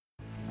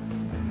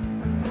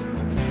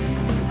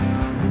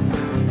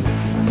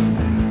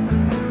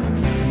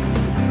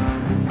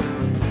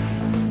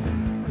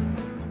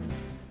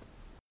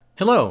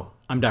Hello,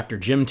 I'm Dr.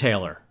 Jim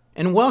Taylor,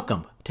 and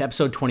welcome to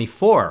episode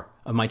 24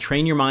 of my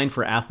Train Your Mind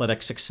for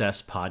Athletic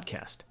Success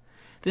podcast.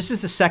 This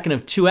is the second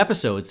of two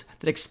episodes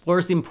that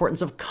explores the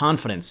importance of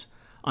confidence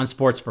on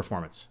sports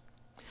performance.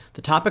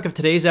 The topic of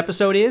today's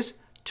episode is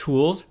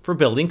tools for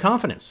building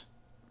confidence.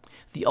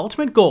 The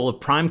ultimate goal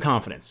of prime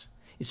confidence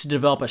is to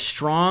develop a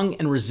strong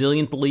and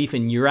resilient belief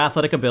in your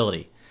athletic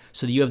ability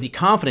so that you have the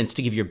confidence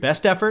to give your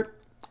best effort,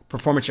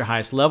 perform at your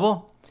highest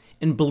level,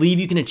 and believe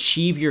you can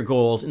achieve your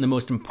goals in the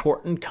most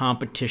important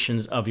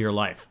competitions of your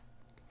life.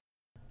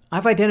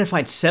 I've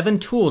identified 7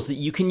 tools that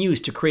you can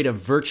use to create a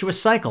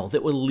virtuous cycle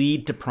that will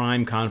lead to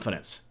prime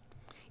confidence.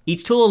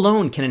 Each tool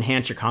alone can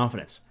enhance your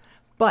confidence,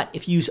 but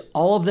if you use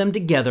all of them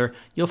together,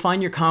 you'll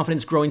find your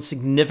confidence growing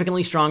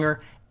significantly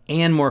stronger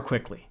and more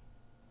quickly.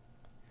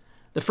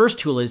 The first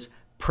tool is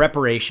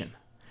preparation.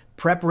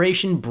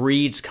 Preparation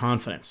breeds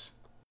confidence.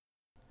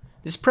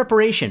 This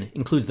preparation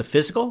includes the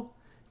physical,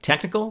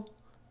 technical,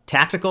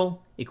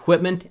 tactical,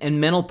 equipment, and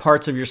mental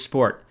parts of your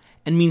sport,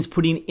 and means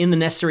putting in the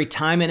necessary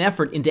time and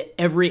effort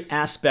into every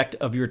aspect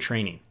of your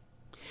training.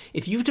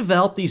 If you've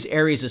developed these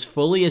areas as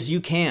fully as you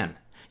can,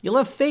 you'll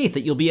have faith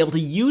that you'll be able to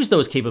use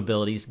those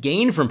capabilities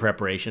gained from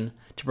preparation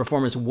to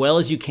perform as well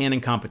as you can in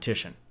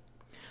competition.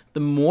 The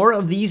more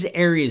of these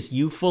areas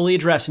you fully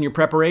address in your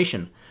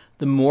preparation,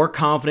 the more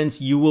confidence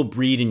you will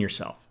breed in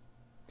yourself.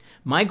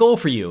 My goal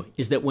for you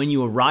is that when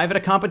you arrive at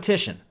a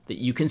competition, that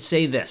you can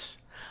say this: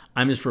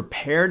 I'm as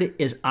prepared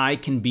as I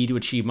can be to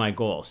achieve my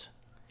goals.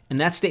 And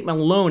that statement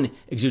alone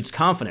exudes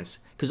confidence,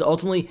 because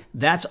ultimately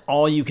that's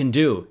all you can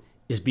do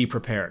is be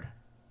prepared.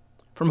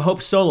 From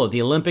Hope Solo,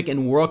 the Olympic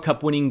and World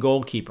Cup winning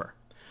goalkeeper,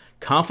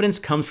 confidence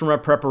comes from our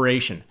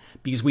preparation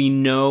because we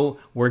know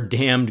we're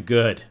damned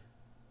good.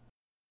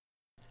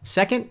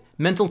 Second,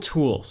 mental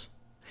tools.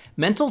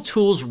 Mental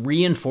tools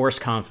reinforce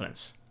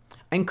confidence.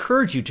 I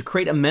encourage you to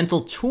create a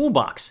mental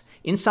toolbox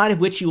inside of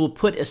which you will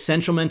put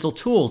essential mental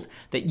tools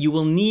that you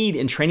will need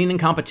in training and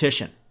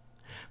competition.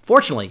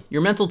 Fortunately,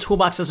 your mental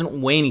toolbox doesn't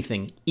weigh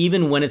anything,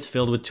 even when it's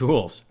filled with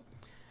tools.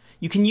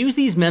 You can use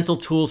these mental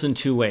tools in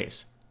 2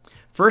 ways.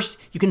 First,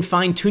 you can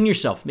fine-tune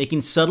yourself,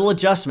 making subtle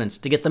adjustments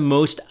to get the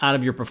most out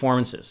of your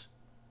performances.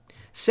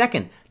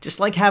 Second, just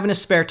like having a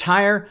spare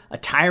tire, a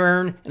tire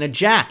iron, and a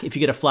jack if you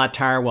get a flat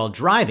tire while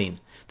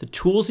driving, the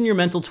tools in your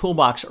mental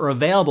toolbox are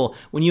available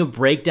when you have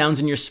breakdowns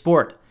in your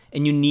sport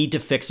and you need to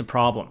fix a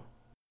problem.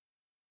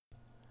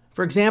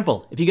 For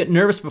example, if you get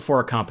nervous before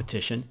a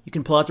competition, you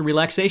can pull out the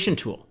relaxation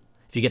tool.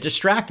 If you get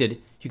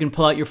distracted, you can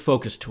pull out your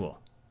focus tool.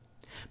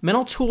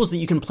 Mental tools that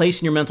you can place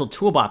in your mental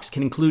toolbox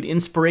can include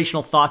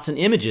inspirational thoughts and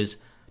images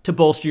to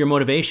bolster your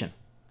motivation,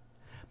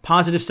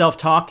 positive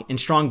self-talk and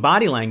strong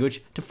body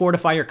language to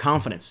fortify your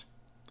confidence,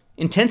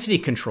 intensity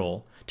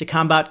control to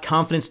combat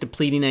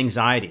confidence-depleting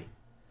anxiety,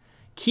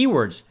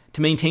 keywords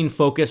to maintain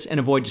focus and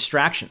avoid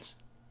distractions,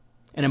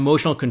 and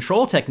emotional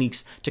control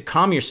techniques to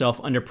calm yourself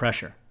under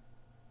pressure.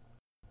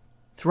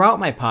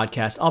 Throughout my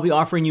podcast, I'll be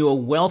offering you a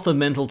wealth of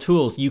mental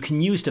tools you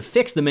can use to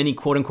fix the many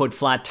quote-unquote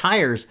flat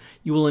tires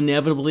you will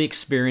inevitably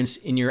experience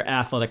in your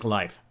athletic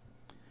life.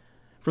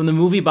 From the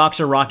movie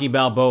boxer Rocky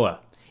Balboa,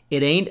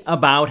 it ain't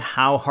about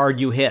how hard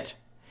you hit.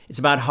 It's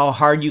about how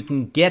hard you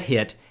can get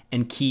hit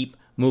and keep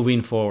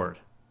moving forward.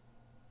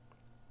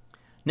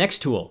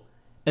 Next tool,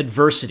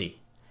 adversity.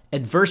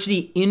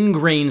 Adversity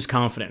ingrains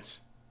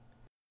confidence.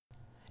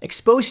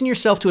 Exposing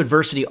yourself to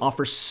adversity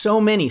offers so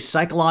many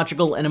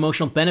psychological and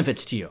emotional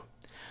benefits to you.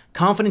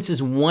 Confidence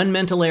is one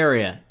mental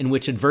area in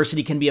which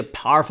adversity can be a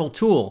powerful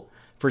tool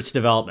for its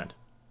development.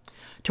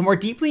 To more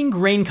deeply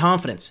ingrain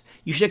confidence,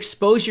 you should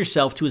expose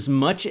yourself to as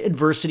much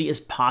adversity as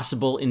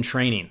possible in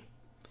training.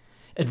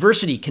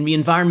 Adversity can be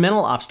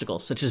environmental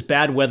obstacles, such as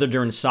bad weather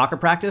during soccer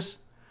practice,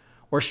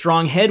 or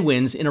strong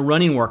headwinds in a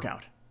running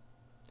workout.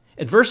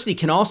 Adversity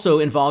can also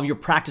involve your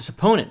practice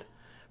opponent,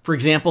 for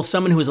example,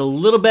 someone who is a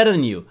little better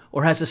than you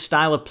or has a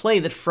style of play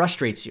that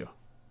frustrates you.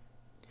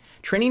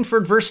 Training for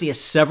adversity has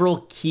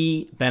several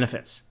key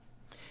benefits.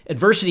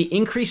 Adversity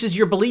increases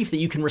your belief that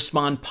you can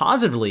respond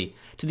positively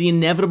to the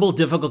inevitable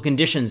difficult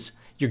conditions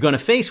you're going to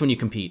face when you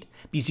compete,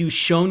 because you've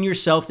shown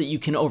yourself that you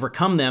can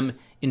overcome them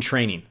in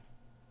training.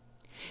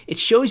 It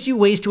shows you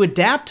ways to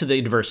adapt to the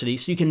adversity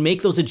so you can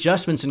make those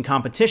adjustments in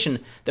competition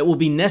that will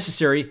be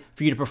necessary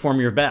for you to perform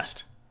your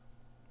best.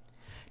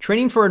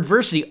 Training for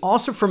adversity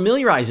also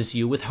familiarizes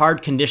you with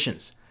hard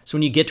conditions, so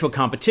when you get to a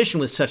competition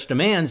with such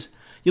demands,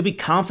 you'll be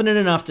confident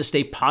enough to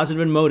stay positive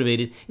and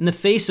motivated in the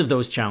face of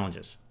those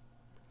challenges.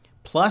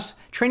 Plus,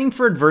 training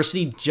for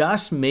adversity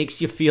just makes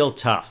you feel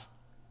tough.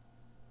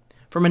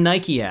 From a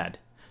Nike ad,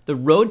 the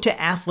road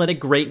to athletic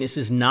greatness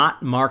is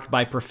not marked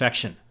by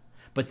perfection,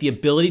 but the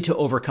ability to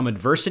overcome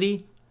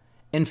adversity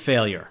and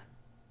failure.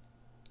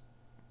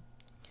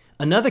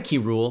 Another key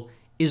rule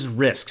is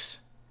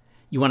risks.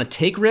 You want to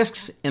take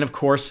risks and, of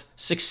course,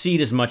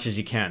 succeed as much as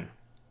you can.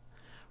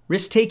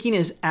 Risk-taking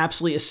is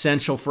absolutely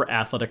essential for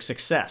athletic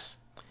success.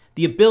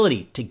 The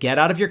ability to get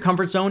out of your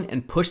comfort zone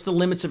and push the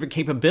limits of your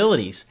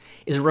capabilities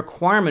is a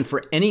requirement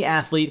for any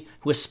athlete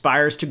who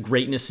aspires to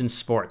greatness in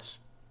sports.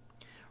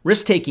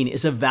 Risk-taking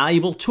is a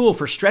valuable tool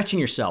for stretching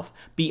yourself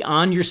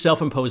beyond your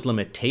self-imposed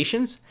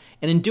limitations,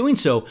 and in doing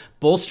so,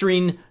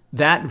 bolstering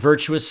that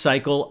virtuous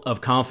cycle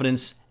of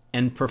confidence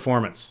and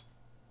performance.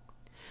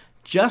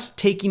 Just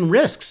taking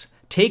risks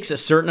takes a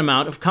certain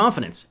amount of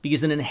confidence,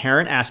 because an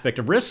inherent aspect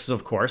of risks,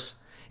 of course,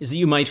 is that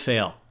you might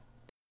fail.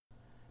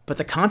 But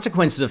the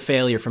consequences of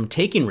failure from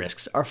taking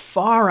risks are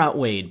far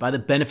outweighed by the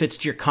benefits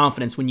to your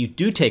confidence when you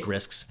do take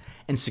risks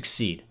and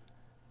succeed.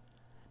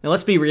 Now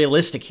let's be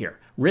realistic here.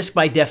 Risk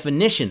by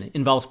definition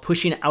involves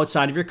pushing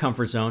outside of your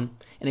comfort zone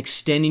and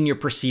extending your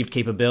perceived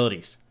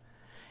capabilities.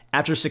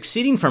 After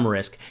succeeding from a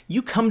risk,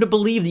 you come to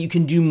believe that you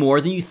can do more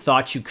than you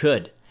thought you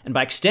could, and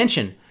by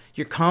extension,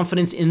 your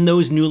confidence in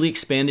those newly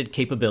expanded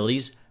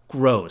capabilities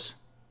grows.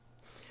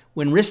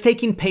 When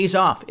risk-taking pays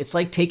off, it's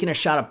like taking a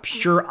shot of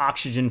pure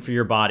oxygen for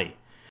your body.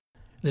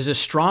 There's a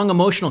strong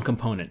emotional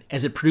component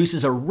as it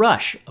produces a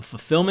rush of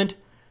fulfillment,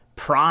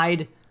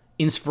 pride,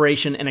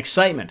 inspiration, and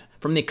excitement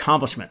from the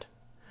accomplishment.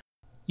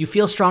 You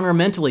feel stronger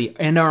mentally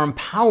and are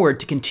empowered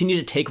to continue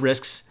to take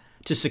risks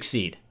to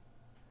succeed.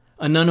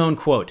 An unknown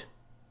quote: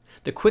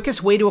 "The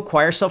quickest way to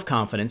acquire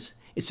self-confidence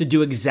is to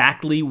do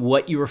exactly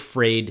what you're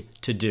afraid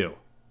to do."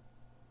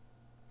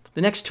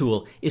 The next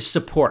tool is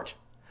support.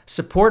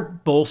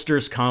 Support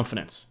bolsters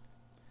confidence.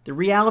 The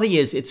reality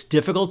is it's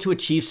difficult to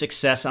achieve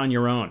success on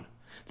your own.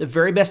 The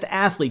very best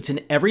athletes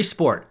in every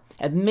sport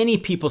have many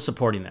people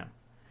supporting them.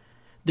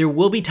 There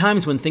will be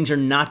times when things are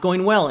not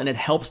going well, and it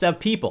helps to have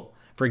people,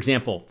 for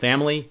example,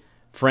 family,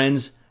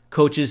 friends,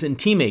 coaches, and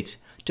teammates,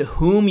 to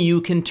whom you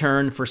can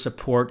turn for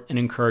support and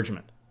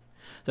encouragement.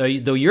 Though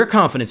your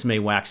confidence may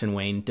wax and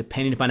wane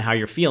depending upon how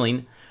you're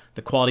feeling,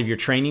 the quality of your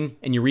training,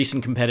 and your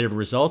recent competitive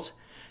results,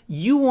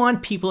 you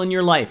want people in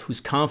your life whose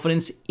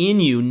confidence in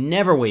you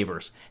never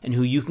wavers and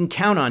who you can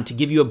count on to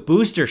give you a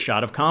booster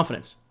shot of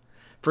confidence.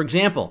 For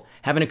example,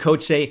 having a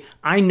coach say,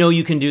 "I know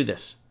you can do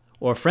this,"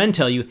 or a friend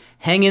tell you,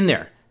 "Hang in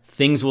there,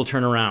 things will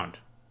turn around."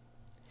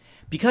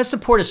 Because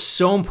support is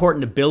so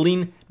important to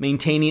building,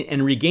 maintaining,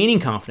 and regaining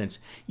confidence,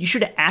 you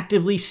should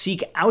actively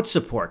seek out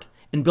support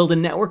and build a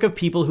network of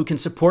people who can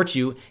support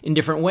you in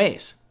different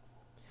ways.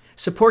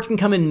 Support can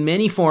come in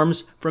many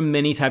forms from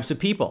many types of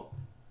people.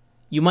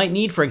 You might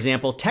need, for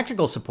example,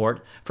 technical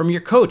support from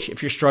your coach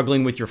if you're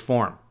struggling with your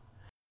form.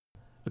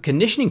 A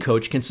conditioning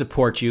coach can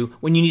support you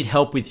when you need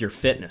help with your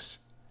fitness.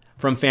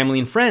 From family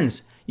and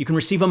friends, you can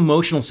receive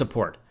emotional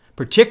support,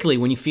 particularly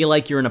when you feel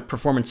like you're in a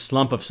performance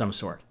slump of some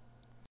sort.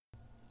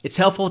 It's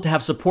helpful to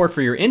have support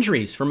for your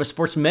injuries from a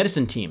sports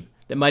medicine team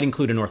that might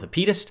include an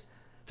orthopedist,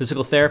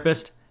 physical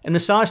therapist, and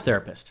massage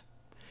therapist.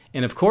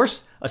 And of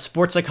course, a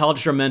sports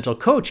psychologist or mental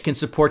coach can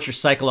support your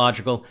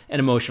psychological and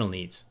emotional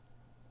needs.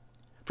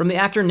 From the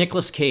actor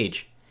Nicolas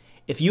Cage,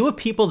 "If you have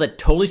people that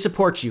totally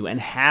support you and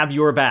have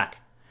your back,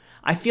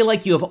 I feel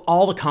like you have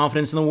all the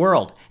confidence in the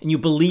world and you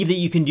believe that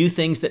you can do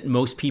things that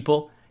most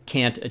people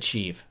can't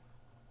achieve."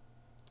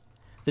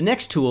 The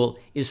next tool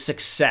is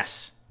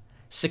success.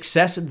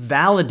 Success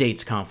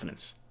validates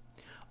confidence.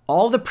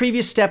 All the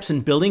previous steps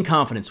in building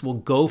confidence will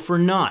go for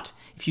naught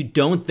if you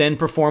don't then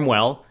perform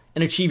well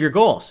and achieve your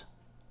goals.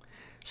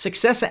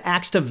 Success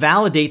acts to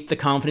validate the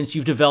confidence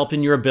you've developed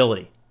in your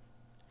ability.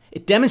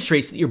 It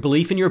demonstrates that your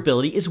belief in your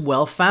ability is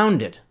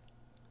well-founded.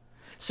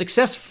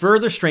 Success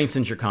further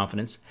strengthens your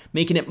confidence,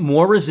 making it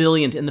more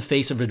resilient in the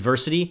face of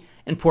adversity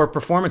and poor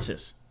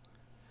performances.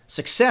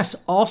 Success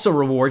also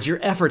rewards your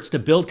efforts to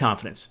build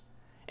confidence,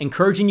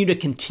 encouraging you to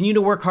continue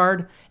to work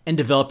hard and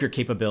develop your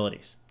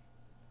capabilities.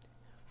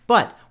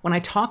 But when I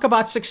talk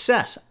about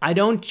success, I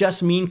don't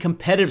just mean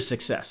competitive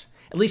success,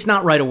 at least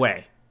not right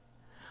away.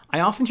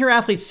 I often hear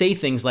athletes say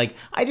things like,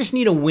 "I just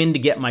need a win to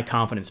get my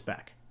confidence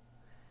back."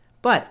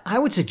 But I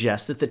would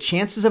suggest that the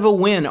chances of a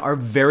win are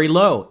very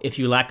low if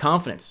you lack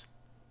confidence.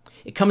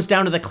 It comes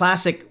down to the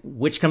classic,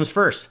 which comes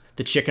first,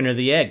 the chicken or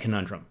the egg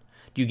conundrum.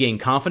 Do you gain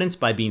confidence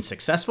by being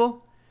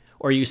successful,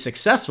 or are you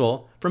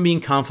successful from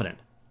being confident?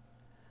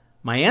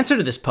 My answer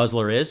to this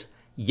puzzler is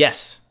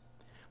yes.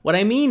 What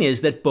I mean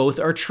is that both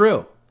are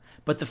true,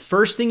 but the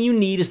first thing you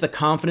need is the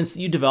confidence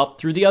that you develop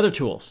through the other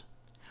tools.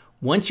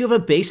 Once you have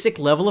a basic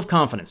level of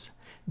confidence,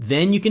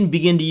 then you can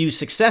begin to use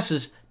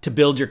successes to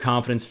build your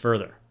confidence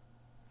further.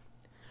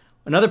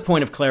 Another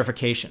point of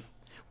clarification.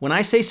 When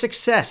I say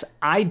success,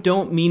 I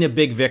don't mean a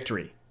big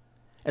victory.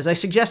 As I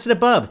suggested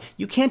above,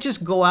 you can't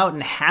just go out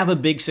and have a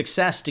big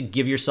success to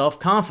give yourself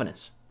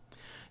confidence.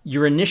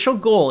 Your initial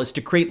goal is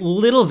to create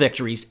little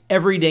victories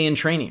every day in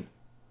training.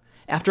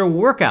 After a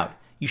workout,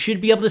 you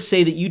should be able to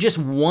say that you just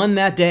won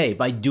that day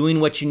by doing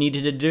what you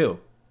needed to do.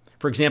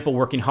 For example,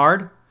 working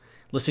hard,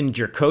 listening to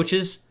your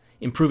coaches,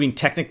 improving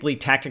technically,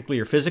 tactically,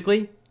 or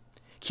physically,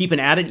 keeping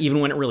at it even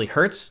when it really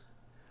hurts,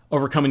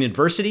 overcoming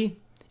adversity,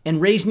 and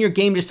raising your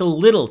game just a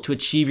little to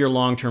achieve your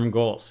long-term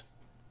goals.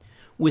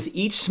 With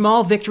each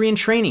small victory in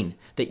training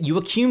that you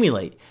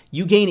accumulate,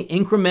 you gain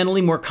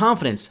incrementally more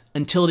confidence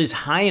until it is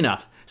high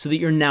enough so that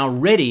you're now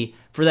ready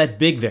for that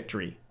big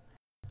victory.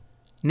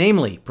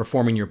 Namely,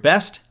 performing your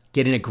best,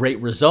 getting a great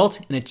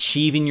result, and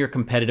achieving your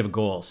competitive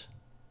goals.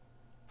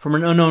 From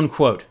an unknown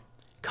quote,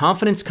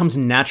 Confidence comes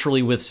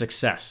naturally with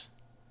success,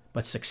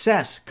 but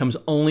success comes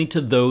only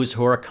to those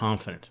who are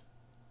confident.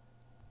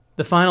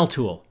 The final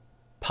tool,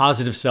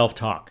 positive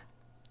self-talk.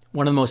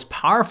 One of the most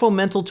powerful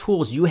mental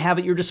tools you have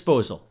at your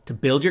disposal to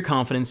build your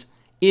confidence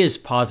is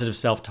positive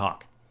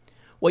self-talk.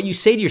 What you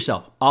say to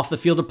yourself off the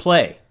field of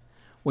play,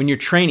 when you're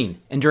training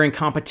and during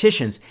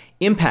competitions,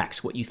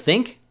 impacts what you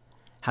think,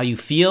 how you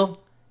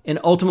feel, and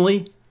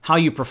ultimately, how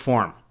you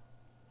perform.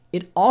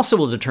 It also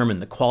will determine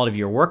the quality of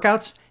your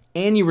workouts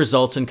and your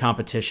results in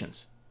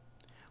competitions.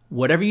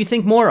 Whatever you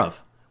think more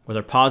of,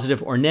 whether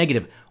positive or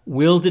negative,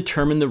 will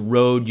determine the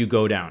road you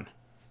go down.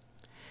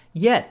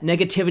 Yet,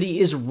 negativity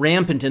is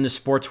rampant in the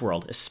sports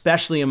world,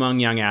 especially among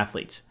young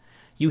athletes.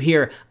 You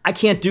hear, "I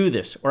can't do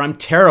this," or "I'm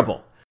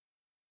terrible,"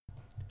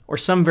 or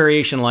some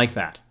variation like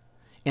that.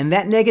 And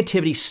that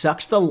negativity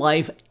sucks the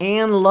life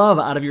and love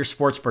out of your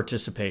sports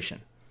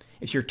participation.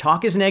 If your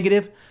talk is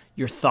negative,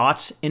 your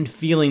thoughts and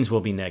feelings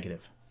will be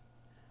negative.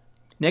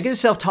 Negative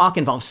self-talk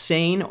involves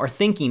saying or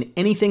thinking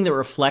anything that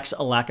reflects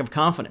a lack of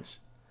confidence.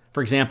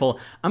 For example,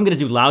 "I'm going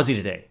to do lousy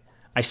today,"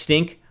 "I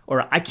stink,"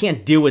 or "I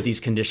can't deal with these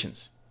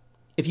conditions."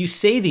 If you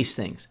say these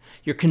things,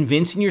 you're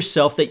convincing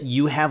yourself that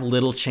you have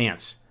little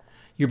chance.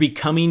 You're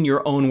becoming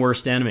your own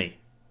worst enemy.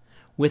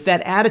 With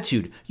that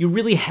attitude, you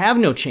really have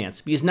no chance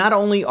because not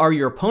only are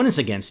your opponents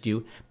against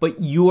you, but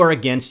you are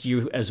against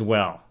you as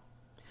well.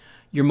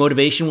 Your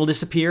motivation will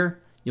disappear,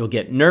 you'll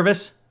get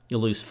nervous,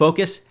 you'll lose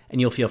focus,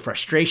 and you'll feel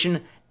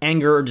frustration,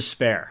 anger, or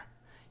despair.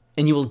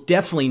 And you will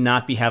definitely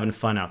not be having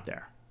fun out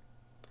there.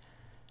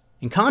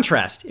 In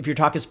contrast, if your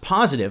talk is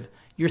positive,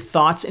 your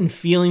thoughts and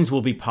feelings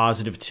will be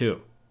positive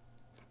too.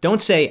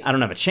 Don't say, "I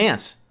don't have a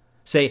chance."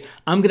 Say,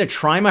 "I'm going to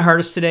try my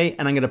hardest today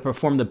and I'm going to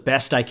perform the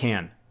best I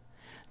can."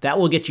 That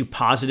will get you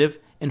positive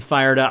and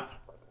fired up.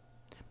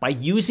 By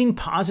using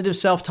positive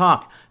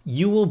self-talk,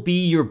 you will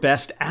be your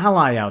best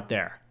ally out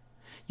there.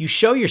 You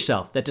show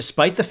yourself that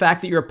despite the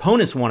fact that your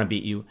opponents want to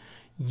beat you,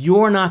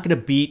 you're not going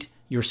to beat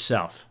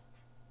yourself.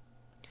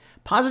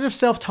 Positive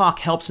self-talk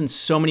helps in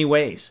so many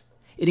ways.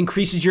 It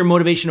increases your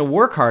motivation to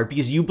work hard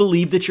because you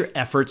believe that your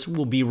efforts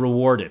will be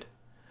rewarded.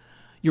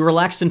 You're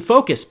relaxed and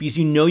focused because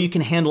you know you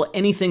can handle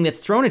anything that's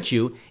thrown at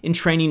you in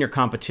training or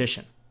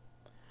competition.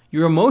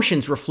 Your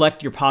emotions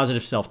reflect your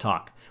positive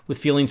self-talk with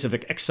feelings of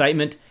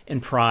excitement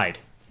and pride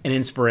and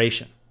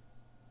inspiration.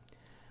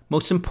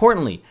 Most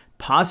importantly,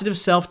 positive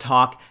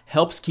self-talk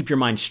helps keep your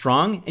mind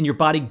strong and your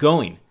body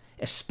going,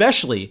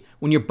 especially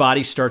when your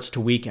body starts to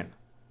weaken.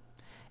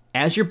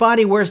 As your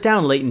body wears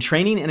down late in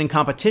training and in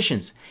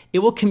competitions, it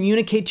will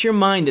communicate to your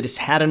mind that it's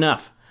had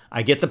enough.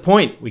 "I get the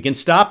point. We can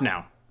stop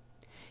now."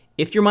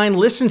 If your mind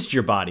listens to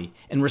your body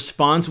and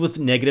responds with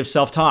negative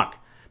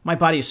self-talk, "My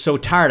body is so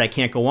tired I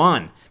can't go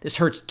on. This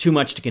hurts too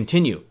much to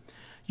continue,"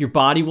 your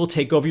body will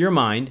take over your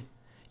mind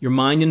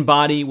and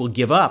body will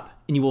give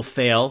up, and you will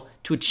fail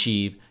to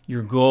achieve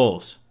your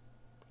goals.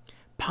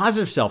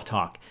 Positive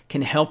self-talk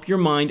can help your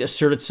mind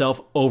assert itself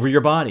over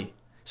your body.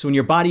 So when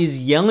your body is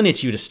yelling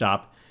at you to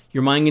stop,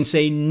 your mind can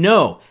say,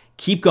 "No,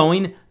 keep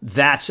going,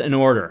 that's an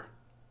order."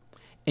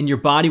 And your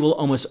body will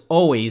almost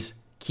always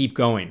keep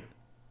going.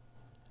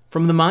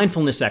 From the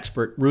mindfulness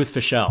expert, Ruth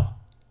Fischel,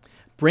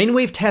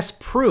 brainwave tests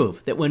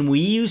prove that when we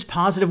use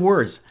positive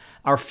words,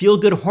 our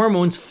feel-good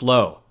hormones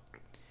flow.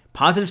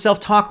 Positive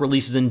self-talk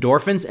releases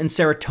endorphins and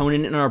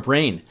serotonin in our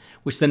brain,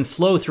 which then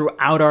flow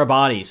throughout our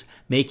bodies,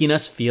 making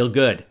us feel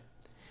good.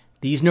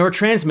 These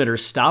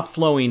neurotransmitters stop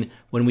flowing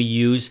when we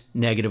use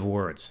negative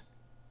words.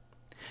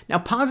 Now,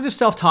 positive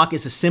self-talk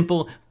is a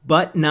simple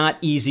but not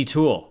easy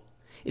tool.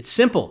 It's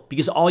simple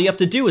because all you have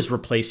to do is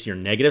replace your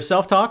negative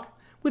self-talk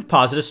with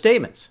positive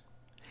statements.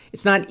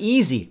 It's not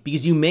easy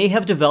because you may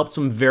have developed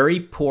some very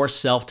poor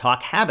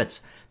self-talk habits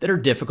that are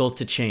difficult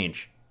to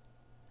change.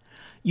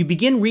 You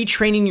begin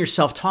retraining your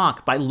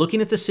self-talk by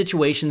looking at the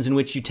situations in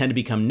which you tend to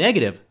become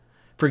negative.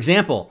 For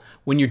example,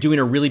 when you're doing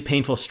a really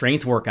painful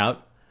strength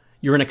workout,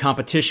 you're in a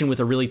competition with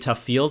a really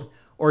tough field,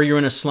 or you're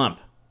in a slump.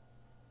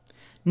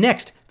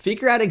 Next,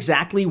 figure out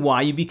exactly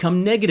why you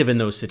become negative in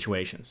those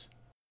situations.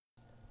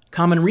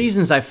 Common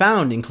reasons I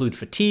found include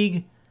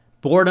fatigue,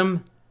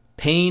 boredom,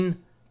 pain,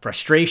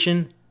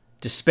 frustration,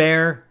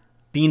 despair,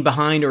 being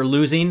behind or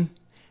losing.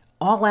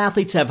 All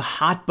athletes have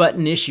hot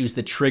button issues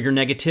that trigger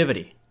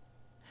negativity.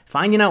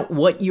 Finding out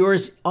what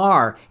yours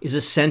are is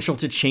essential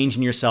to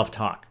changing your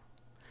self-talk.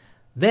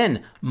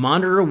 Then,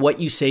 monitor what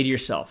you say to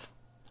yourself.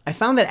 I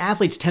found that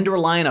athletes tend to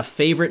rely on a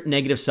favorite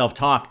negative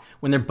self-talk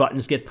when their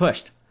buttons get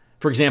pushed.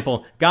 For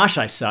example, "Gosh,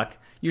 I suck,"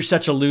 "You're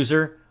such a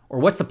loser," or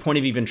 "What's the point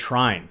of even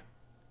trying?"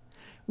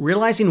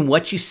 Realizing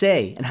what you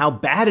say and how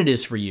bad it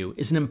is for you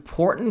is an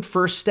important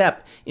first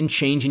step in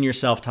changing your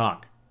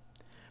self-talk.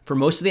 For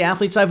most of the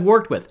athletes I've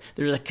worked with,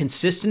 there's a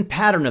consistent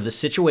pattern of the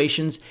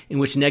situations in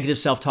which negative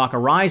self-talk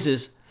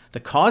arises, the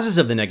causes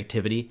of the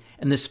negativity,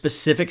 and the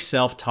specific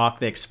self-talk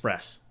they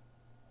express.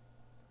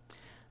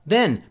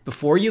 Then,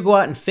 before you go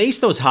out and face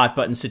those hot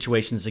button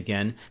situations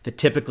again that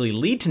typically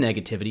lead to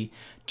negativity,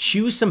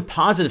 choose some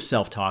positive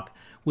self-talk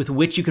with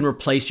which you can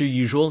replace your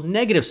usual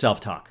negative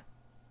self-talk.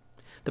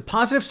 The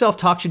positive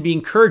self-talk should be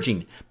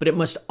encouraging, but it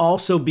must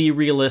also be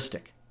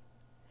realistic.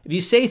 If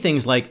you say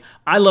things like,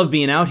 "I love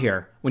being out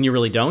here," when you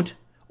really don't,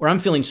 or "I'm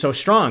feeling so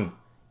strong,"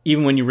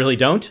 even when you really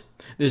don't,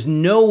 there's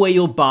no way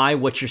you'll buy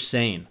what you're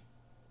saying.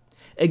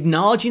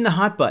 Acknowledging the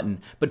hot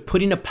button, but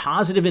putting a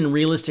positive and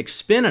realistic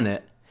spin on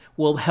it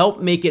will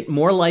help make it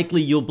more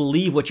likely you'll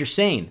believe what you're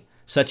saying,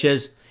 such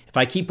as, "If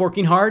I keep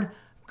working hard,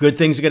 good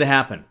things are going to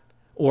happen,"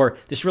 or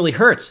 "This really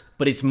hurts,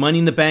 but it's money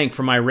in the bank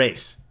for my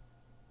race."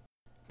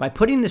 By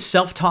putting the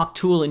self-talk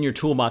tool in your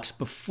toolbox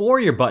before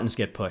your buttons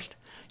get pushed,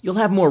 you'll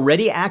have more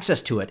ready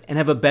access to it and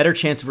have a better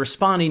chance of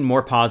responding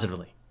more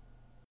positively.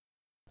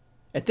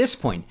 At this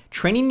point,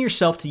 training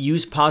yourself to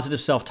use positive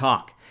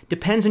self-talk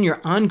depends on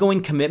your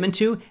ongoing commitment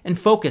to and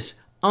focus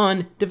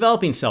on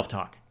developing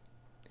self-talk.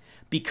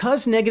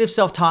 Because negative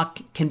self-talk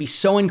can be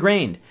so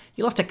ingrained,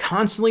 you'll have to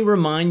constantly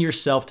remind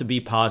yourself to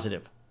be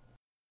positive.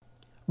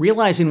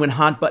 Realizing when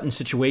hot button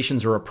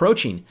situations are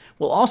approaching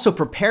will also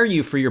prepare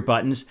you for your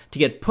buttons to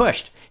get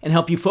pushed and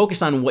help you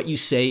focus on what you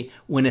say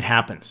when it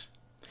happens.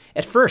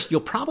 At first,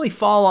 you'll probably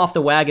fall off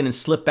the wagon and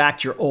slip back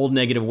to your old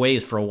negative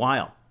ways for a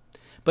while.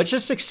 But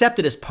just accept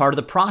it as part of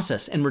the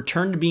process and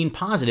return to being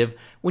positive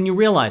when you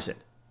realize it.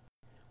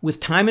 With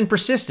time and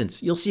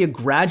persistence, you'll see a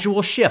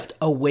gradual shift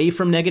away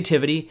from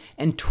negativity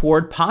and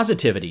toward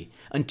positivity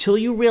until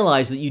you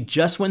realize that you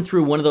just went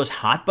through one of those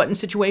hot button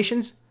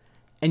situations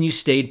and you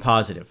stayed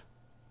positive.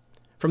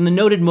 From the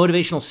noted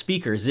motivational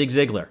speaker, Zig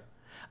Ziglar,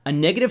 a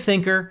negative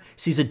thinker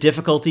sees a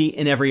difficulty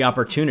in every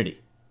opportunity.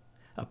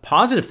 A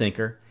positive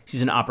thinker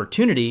sees an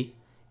opportunity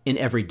in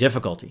every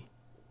difficulty.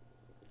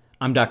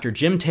 I'm Dr.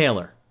 Jim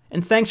Taylor,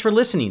 and thanks for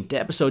listening to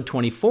episode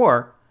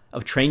 24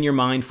 of Train Your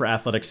Mind for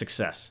Athletic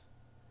Success.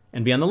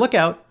 And be on the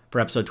lookout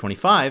for episode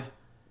 25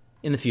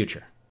 in the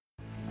future.